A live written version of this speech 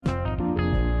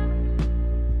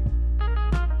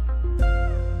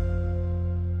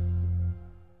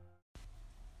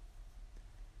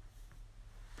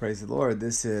Praise the Lord.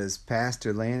 This is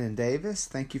Pastor Landon Davis.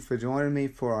 Thank you for joining me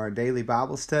for our daily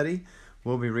Bible study.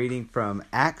 We'll be reading from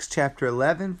Acts chapter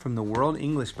 11 from the World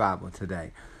English Bible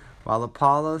today. While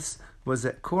Apollos was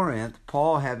at Corinth,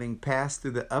 Paul, having passed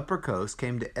through the upper coast,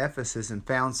 came to Ephesus and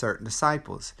found certain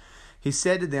disciples. He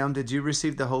said to them, "Did you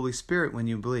receive the Holy Spirit when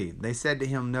you believed?" They said to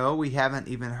him, "No, we haven't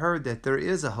even heard that there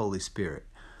is a Holy Spirit."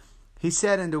 He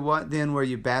said, "Into what then were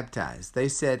you baptized?" They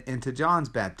said, "Into John's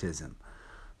baptism."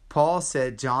 Paul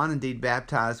said, "John indeed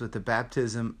baptized with the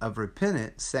baptism of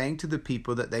repentance, saying to the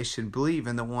people that they should believe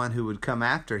in the one who would come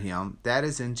after him, that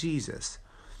is, in Jesus."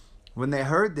 When they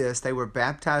heard this, they were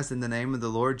baptized in the name of the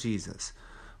Lord Jesus.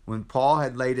 When Paul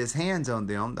had laid his hands on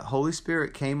them, the Holy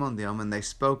Spirit came on them, and they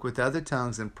spoke with other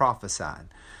tongues and prophesied.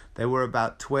 They were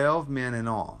about 12 men in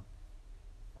all.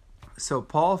 So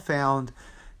Paul found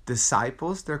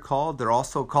disciples, they're called. They're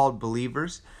also called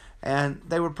believers. And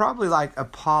they were probably like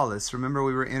Apollos. Remember,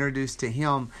 we were introduced to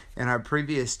him in our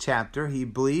previous chapter. He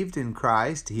believed in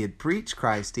Christ. He had preached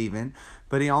Christ even,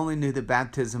 but he only knew the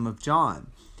baptism of John.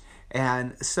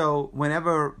 And so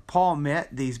whenever Paul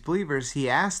met these believers, he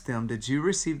asked them, "Did you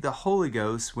receive the Holy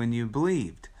Ghost when you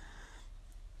believed?"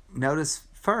 Notice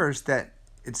first that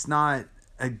it's not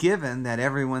a given that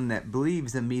everyone that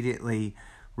believes immediately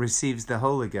receives the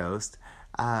Holy Ghost.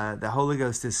 The Holy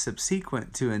Ghost is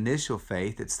subsequent to initial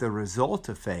faith. It's the result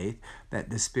of faith that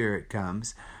the Spirit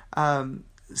comes.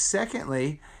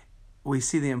 Secondly, we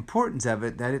see the importance of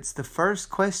it, that it's the first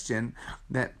question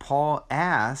that Paul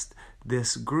asked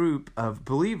this group of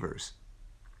believers.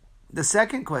 The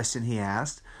second question he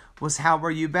asked was, "How were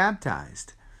you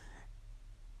baptized?"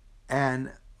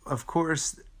 And of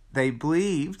course, they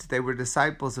believed. They were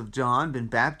disciples of John, been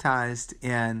baptized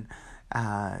in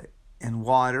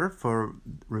water for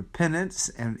repentance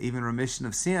and even remission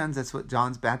of sins. That's what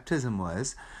John's baptism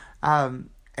was.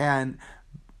 And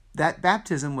that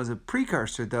baptism was a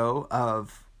precursor, though,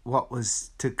 of what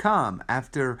was to come.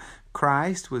 After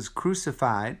Christ was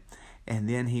crucified and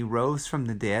then he rose from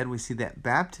the dead, we see that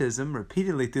baptism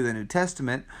repeatedly through the New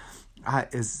Testament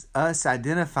is us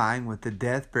identifying with the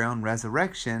death, burial, and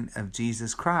resurrection of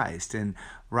Jesus Christ and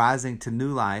rising to new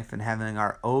life and having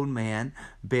our old man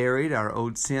buried, our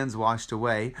old sins washed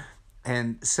away.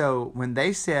 And so when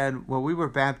they said, well, we were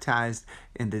baptized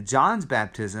into John's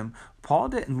baptism, Paul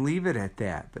didn't leave it at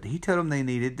that, but he told them they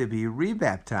needed to be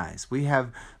rebaptized. We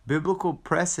have biblical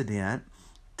precedent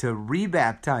to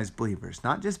rebaptize believers,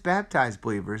 not just baptize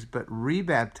believers, but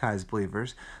rebaptize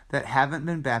believers that haven't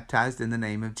been baptized in the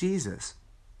name of Jesus.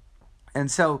 And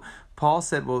so Paul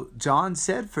said, well, John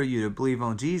said for you to believe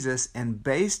on Jesus, and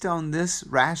based on this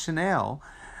rationale,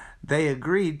 they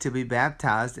agreed to be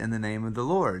baptized in the name of the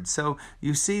Lord. So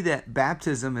you see that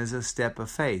baptism is a step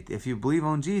of faith. If you believe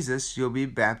on Jesus, you'll be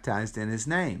baptized in his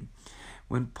name.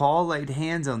 When Paul laid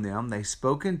hands on them, they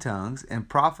spoke in tongues and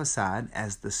prophesied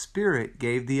as the Spirit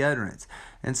gave the utterance.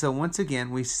 And so once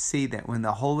again, we see that when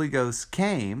the Holy Ghost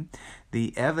came,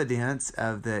 the evidence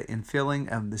of the infilling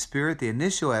of the Spirit, the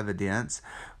initial evidence,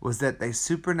 was that they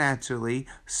supernaturally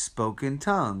spoke in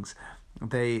tongues.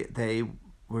 They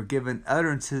were given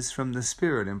utterances from the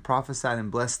Spirit and prophesied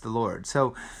and blessed the Lord.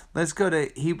 So let's go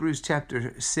to Hebrews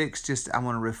chapter 6. I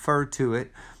want to refer to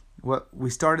it. What we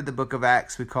started the book of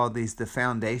Acts, we called these the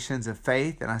foundations of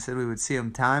faith, and I said we would see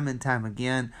them time and time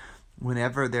again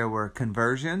whenever there were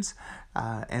conversions.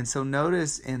 And so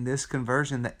notice in this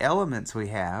conversion the elements we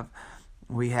have.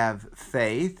 We have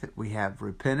faith, we have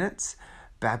repentance,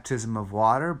 baptism of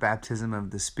water, baptism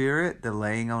of the Spirit, the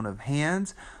laying on of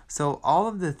hands. So all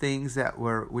of the things that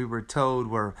we were told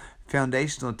were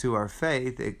foundational to our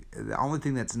faith. The only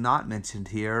thing that's not mentioned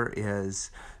here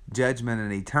is judgment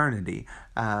and eternity.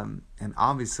 And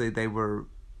obviously they were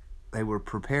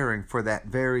preparing for that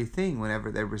very thing whenever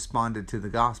they responded to the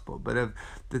gospel. But of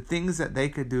the things that they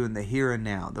could do in the here and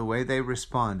now, the way they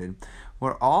responded,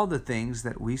 were all the things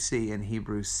that we see in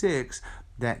Hebrews 6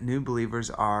 that new believers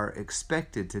are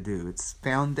expected to do. It's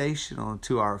foundational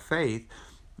to our faith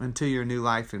and to your new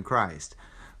life in Christ.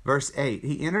 Verse 8,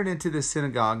 he entered into the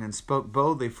synagogue and spoke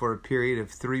boldly for a period of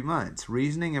 3 months,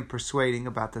 reasoning and persuading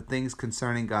about the things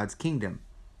concerning God's kingdom.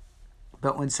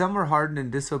 But when some were hardened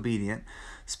and disobedient,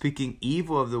 speaking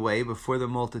evil of the way before the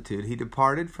multitude, he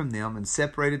departed from them and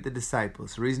separated the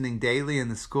disciples, reasoning daily in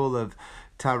the school of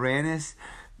Tyrannus.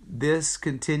 This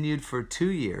continued for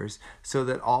 2 years, so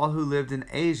that all who lived in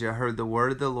Asia heard the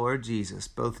word of the Lord Jesus,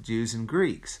 both Jews and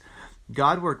Greeks.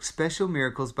 God worked special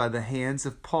miracles by the hands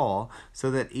of Paul,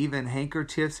 so that even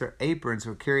handkerchiefs or aprons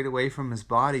were carried away from his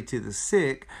body to the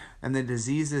sick, and the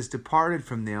diseases departed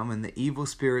from them, and the evil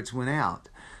spirits went out.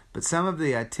 But some of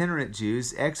the itinerant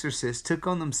Jews, exorcists, took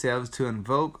on themselves to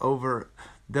invoke over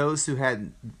those who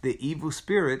had the evil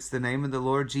spirits the name of the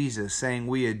Lord Jesus, saying,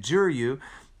 "We adjure you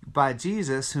by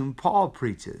Jesus whom Paul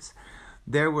preaches."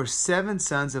 There were 7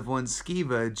 sons of one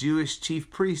Sceva, a Jewish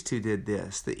chief priest, who did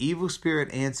this. The evil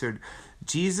spirit answered,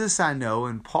 "Jesus I know,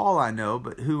 and Paul I know,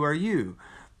 but who are you?"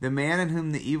 The man in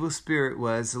whom the evil spirit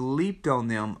was leaped on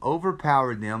them,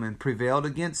 overpowered them, and prevailed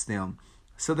against them,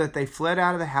 so that they fled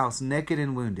out of the house naked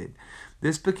and wounded.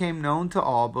 This became known to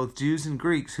all, both Jews and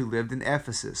Greeks who lived in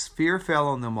Ephesus. Fear fell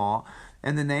on them all,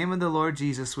 and the name of the Lord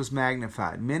Jesus was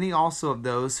magnified. Many also of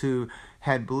those who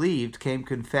had believed came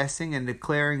confessing and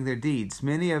declaring their deeds.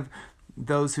 Many of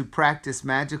those who practiced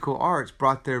magical arts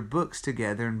brought their books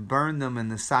together and burned them in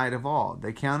the sight of all.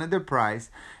 They counted their price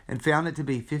and found it to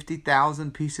be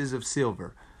 50,000 pieces of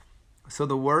silver. So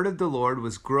the word of the Lord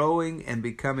was growing and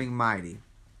becoming mighty.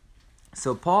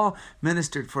 So Paul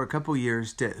ministered for a couple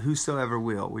years to whosoever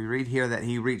will. We read here that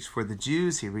he reached for the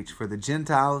Jews, he reached for the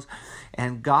Gentiles,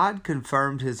 and God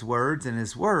confirmed his words and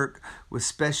his work with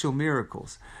special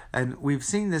miracles. And we've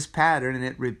seen this pattern, and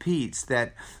it repeats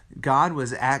that God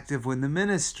was active when the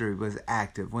ministry was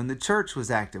active, when the church was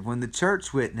active. When the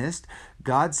church witnessed,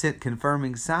 God sent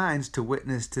confirming signs to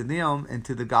witness to them and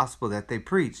to the gospel that they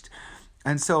preached.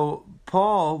 And so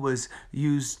Paul was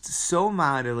used so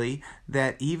mightily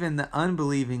that even the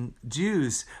unbelieving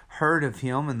Jews heard of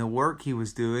him and the work he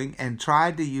was doing and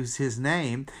tried to use his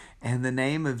name and the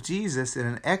name of Jesus in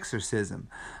an exorcism.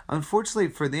 Unfortunately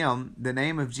for them, the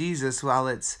name of Jesus, while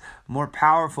it's more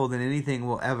powerful than anything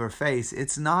we'll ever face,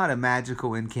 it's not a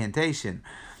magical incantation.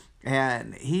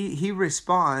 And he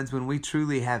responds when we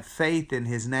truly have faith in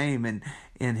his name and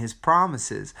in his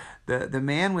promises. The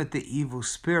man with the evil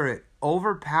spirit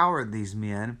overpowered these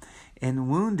men and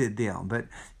wounded them. But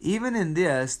even in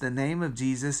this, the name of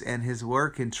Jesus and his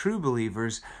work in true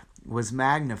believers was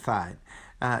magnified.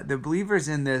 The believers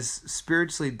in this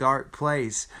spiritually dark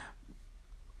place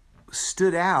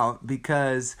stood out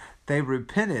because they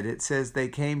repented. It says they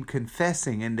came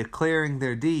confessing and declaring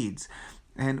their deeds.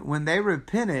 And when they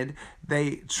repented,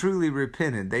 they truly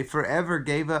repented. They forever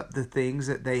gave up the things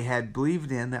that they had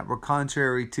believed in that were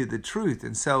contrary to the truth.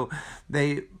 And so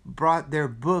they brought their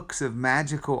books of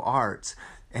magical arts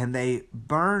and they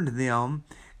burned them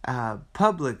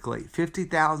publicly,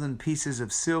 50,000 pieces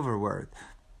of silver worth.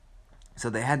 So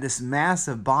they had this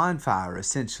massive bonfire,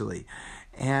 essentially.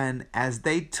 And as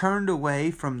they turned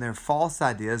away from their false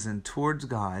ideas and towards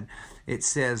God, it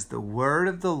says the word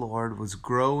of the Lord was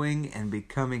growing and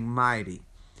becoming mighty.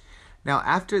 Now,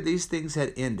 after these things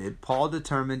had ended, Paul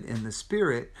determined in the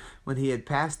Spirit, when he had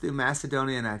passed through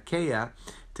Macedonia and Achaia,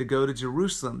 to go to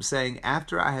Jerusalem, saying,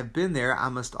 "After I have been there, I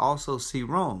must also see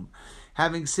Rome."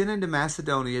 Having sent into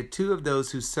Macedonia 2 of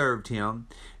those who served him,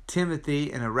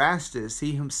 Timothy and Erastus,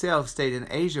 he himself stayed in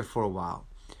Asia for a while.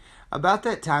 About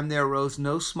that time there arose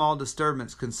no small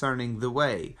disturbance concerning the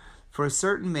way. For a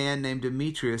certain man named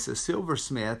Demetrius, a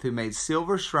silversmith, who made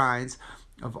silver shrines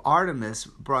of Artemis,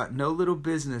 brought no little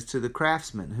business to the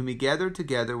craftsmen, whom he gathered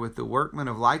together with the workmen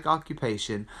of like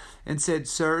occupation, and said,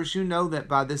 "Sirs, you know that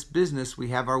by this business we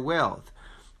have our wealth.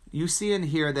 You see and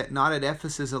hear that not at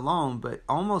Ephesus alone, but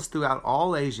almost throughout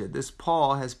all Asia, this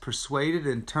Paul has persuaded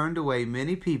and turned away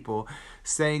many people,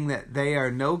 saying that they are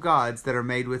no gods that are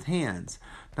made with hands.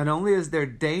 Not only is there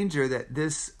danger that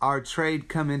this our trade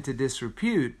come into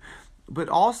disrepute, but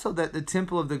also that the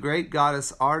temple of the great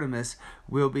goddess Artemis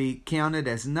will be counted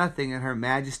as nothing and her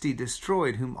majesty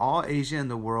destroyed, whom all Asia and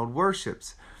the world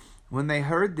worships." When they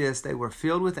heard this, they were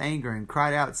filled with anger and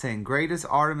cried out, saying, "Great is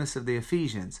Artemis of the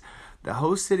Ephesians." The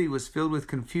whole city was filled with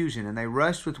confusion, and they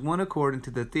rushed with one accord into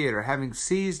the theater, having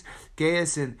seized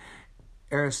Gaius and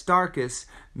Aristarchus,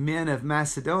 men of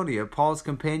Macedonia, Paul's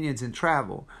companions in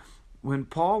travel. When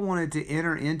Paul wanted to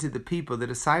enter into the people, the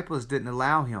disciples didn't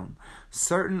allow him.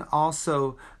 Certain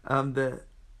also the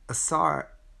Asarchs,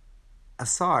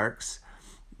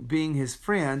 being his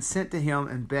friends, sent to him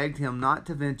and begged him not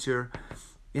to venture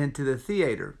into the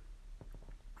theater.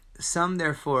 Some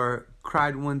therefore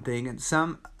cried one thing and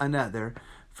some another,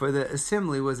 for the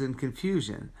assembly was in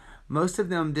confusion. Most of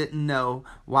them didn't know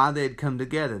why they had come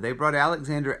together. They brought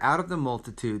Alexander out of the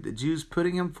multitude, the Jews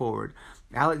putting him forward.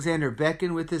 Alexander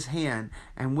beckoned with his hand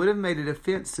and would have made a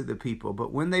defense to the people.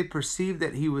 But when they perceived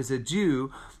that he was a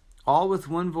Jew, all with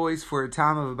one voice for a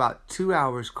time of about 2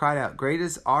 hours cried out, "Great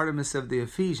is Artemis of the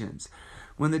Ephesians."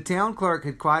 When the town clerk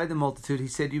had quieted the multitude, he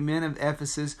said, "You men of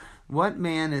Ephesus, what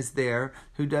man is there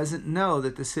who doesn't know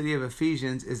that the city of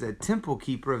Ephesians is a temple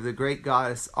keeper of the great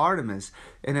goddess Artemis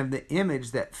and of the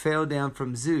image that fell down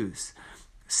from Zeus?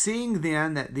 Seeing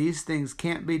then that these things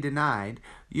can't be denied,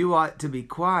 you ought to be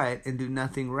quiet and do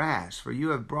nothing rash, for you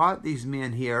have brought these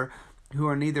men here who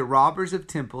are neither robbers of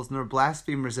temples nor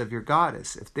blasphemers of your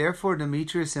goddess. If therefore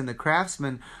Demetrius and the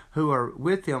craftsmen who are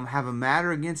with him have a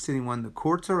matter against anyone, the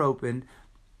courts are opened,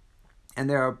 and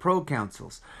there are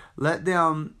proconsuls. Let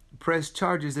them press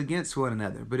charges against one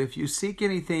another. But if you seek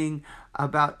anything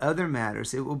about other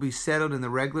matters, it will be settled in the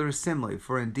regular assembly.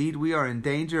 For indeed we are in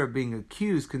danger of being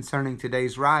accused concerning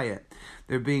today's riot,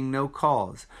 there being no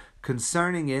cause.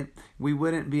 Concerning it, we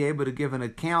wouldn't be able to give an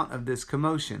account of this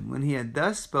commotion. When he had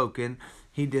thus spoken,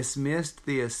 he dismissed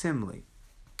the assembly.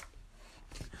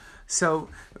 So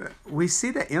we see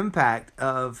the impact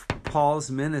of Paul's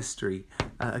ministry,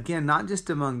 again, not just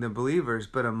among the believers,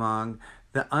 but among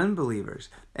the unbelievers.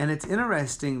 And it's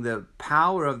interesting, the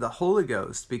power of the Holy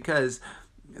Ghost, because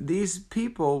these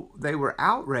people, they were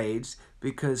outraged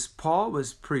because Paul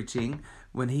was preaching.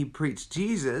 When he preached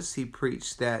Jesus, he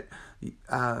preached that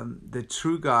the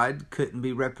true God couldn't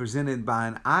be represented by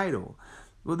an idol.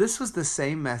 Well, this was the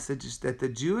same message that the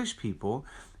Jewish people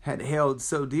had held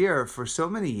so dear for so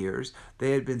many years.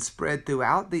 They had been spread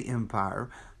throughout the empire,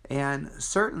 and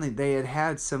certainly they had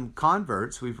had some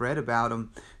converts. We've read about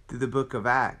them through the book of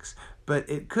Acts. But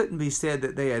it couldn't be said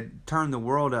that they had turned the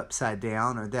world upside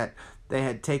down, or that they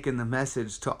had taken the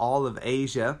message to all of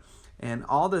Asia. And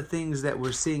all the things that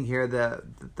we're seeing here,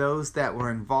 those that were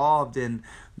involved in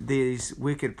these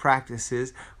wicked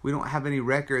practices, we don't have any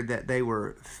record that they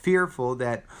were fearful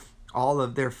that all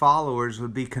of their followers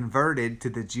would be converted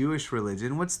to the Jewish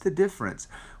religion. What's the difference?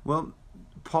 Well,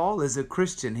 Paul is a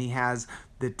Christian. He has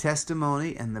the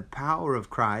testimony and the power of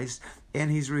Christ,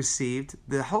 and he's received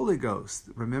the Holy Ghost.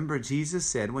 Remember, Jesus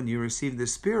said when you receive the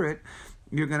Spirit,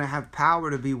 you're going to have power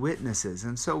to be witnesses.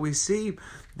 And so we see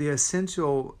the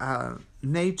essential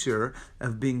nature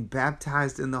of being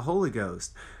baptized in the Holy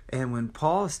Ghost. And when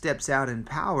Paul steps out in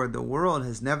power, the world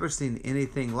has never seen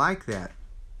anything like that.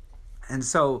 And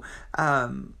so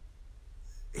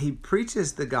he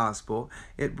preaches the gospel.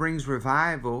 It brings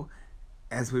revival.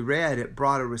 As we read, it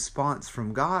brought a response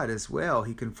from God as well.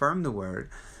 He confirmed the word.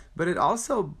 But it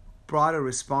also brought a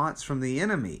response from the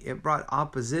enemy. It brought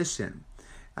opposition.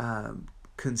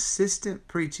 Consistent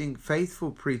preaching,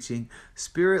 faithful preaching,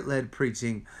 Spirit-led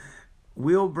preaching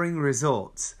will bring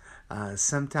results.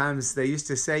 Sometimes they used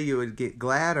to say you would get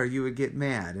glad or you would get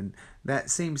mad, and that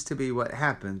seems to be what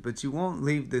happens. But you won't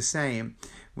leave the same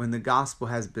when the gospel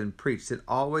has been preached. It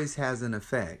always has an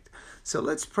effect. So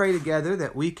let's pray together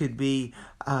that we could be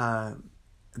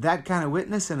that kind of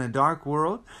witness in a dark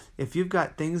world. If you've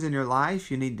got things in your life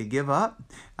you need to give up,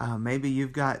 maybe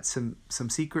you've got some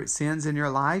secret sins in your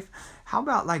life, how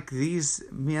about like these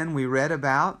men we read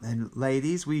about, and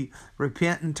ladies, we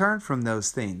repent and turn from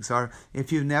those things. Or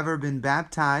if you've never been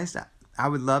baptized, I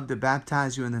would love to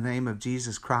baptize you in the name of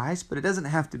Jesus Christ, but it doesn't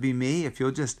have to be me. If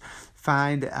you'll just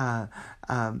find a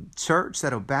church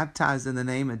that'll baptize in the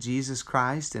name of Jesus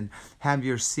Christ and have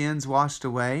your sins washed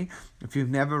away. If you've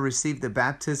never received the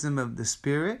baptism of the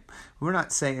Spirit, we're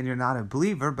not saying you're not a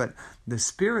believer, but the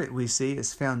Spirit we see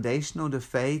is foundational to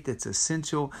faith. It's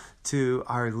essential to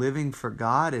our living for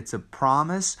God. It's a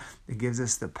promise. It gives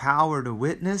us the power to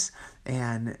witness,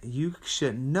 and you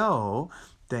should know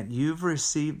that you've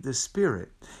received the Spirit.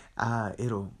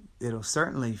 It'll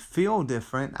certainly feel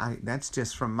different. That's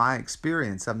just from my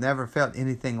experience. I've never felt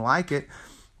anything like it,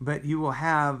 but you will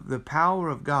have the power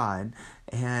of God.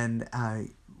 And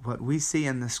what we see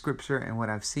in the Scripture and what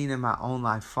I've seen in my own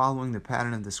life following the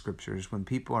pattern of the Scriptures, when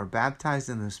people are baptized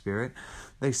in the Spirit,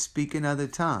 they speak in other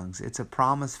tongues. It's a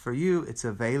promise for you. It's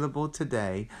available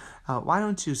today. Why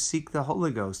don't you seek the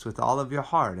Holy Ghost with all of your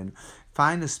heart and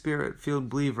find a Spirit-filled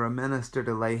believer, a minister,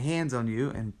 to lay hands on you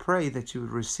and pray that you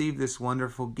would receive this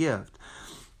wonderful gift.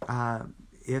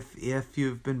 If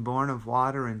you've been born of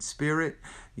water and Spirit,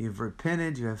 you've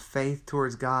repented, you have faith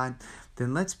towards God,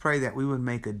 then let's pray that we would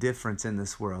make a difference in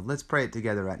this world. Let's pray it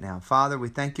together right now. Father, we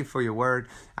thank you for your word.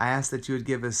 I ask that you would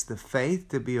give us the faith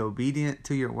to be obedient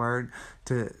to your word,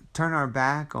 to turn our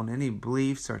back on any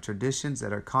beliefs or traditions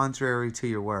that are contrary to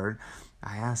your word.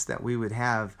 I ask that we would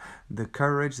have the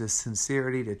courage, the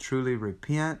sincerity to truly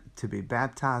repent, to be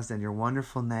baptized in your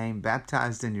wonderful name,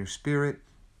 baptized in your Spirit.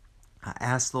 I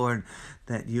ask, Lord,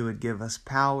 that you would give us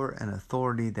power and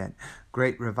authority, that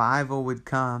great revival would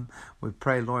come. We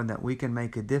pray, Lord, that we can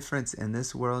make a difference in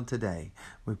this world today.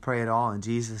 We pray it all in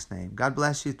Jesus' name. God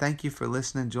bless you. Thank you for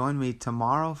listening. Join me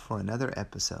tomorrow for another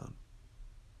episode.